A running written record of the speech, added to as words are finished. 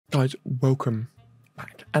Guys, welcome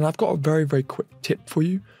back. And I've got a very, very quick tip for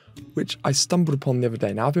you, which I stumbled upon the other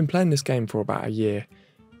day. Now, I've been playing this game for about a year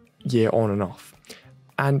on and off.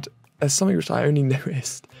 And there's something which I only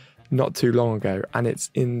noticed not too long ago, and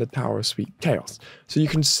it's in the Tower of Sweet Chaos. So you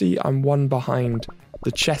can see I'm one behind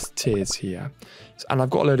the chest tiers here. And I've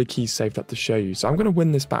got a load of keys saved up to show you. So I'm going to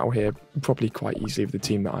win this battle here probably quite easily with the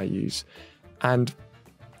team that I use. And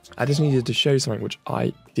I just needed to show you something which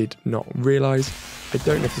I did not realise. I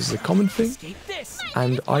don't know if this is a common thing,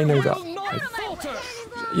 and I know that,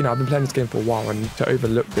 I've been playing this game for a while, and to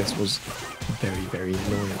overlook this was very, very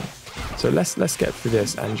annoying. So let's get through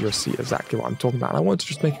this, and you'll see exactly what I'm talking about. And I wanted to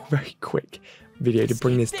just make a very quick video to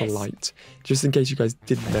bring this to light, just in case you guys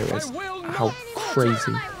didn't notice how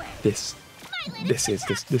crazy this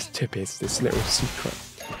tip is, this little secret.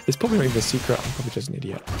 It's probably not even a secret, I'm probably just an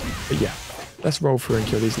idiot. But yeah, let's roll through and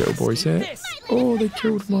kill these little boys here. Oh, they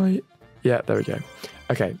killed my... Yeah, there we go.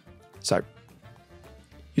 Okay, so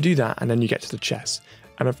you do that, and then you get to the chest.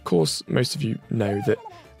 And of course, most of you know that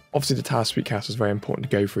obviously the Tower of Sweet Chaos is very important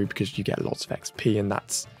to go through because you get lots of XP, and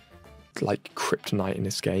that's like kryptonite in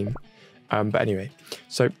this game. But anyway,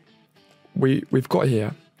 so we've got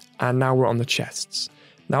here, and now we're on the chests.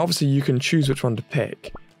 Now, obviously, you can choose which one to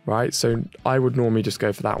pick, right? So I would normally just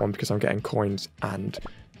go for that one because I'm getting coins and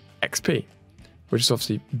XP, which is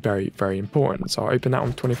obviously very, very important. So I'll open that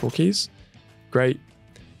one, 24 keys. Great.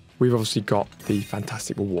 We've obviously got the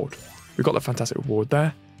fantastic reward. We've got the fantastic reward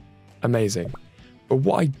there. Amazing. But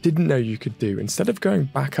what I didn't know you could do, instead of going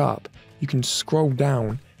back up, you can scroll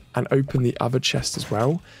down and open the other chest as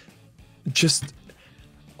well.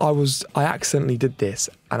 I accidentally did this,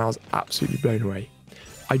 and I was absolutely blown away.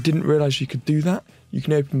 I didn't realize you could do that. You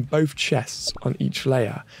can open both chests on each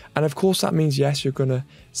layer. And of course that means, yes, you're going to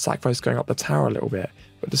sacrifice going up the tower a little bit,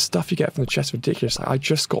 but the stuff you get from the chest is ridiculous. Like, I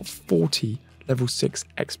just got 40 level 6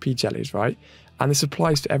 XP jellies, right? And this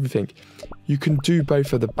applies to everything. You can do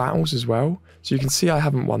both of the battles as well. So you can see I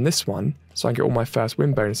haven't won this one, so I can get all my first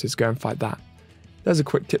win bonuses, go and fight that. There's a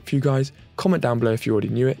quick tip for you guys. Comment down below if you already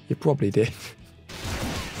knew it. You probably did.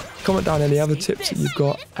 Comment down any other tips that you've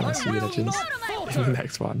got, and I'll see you legends in the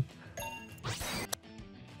next one.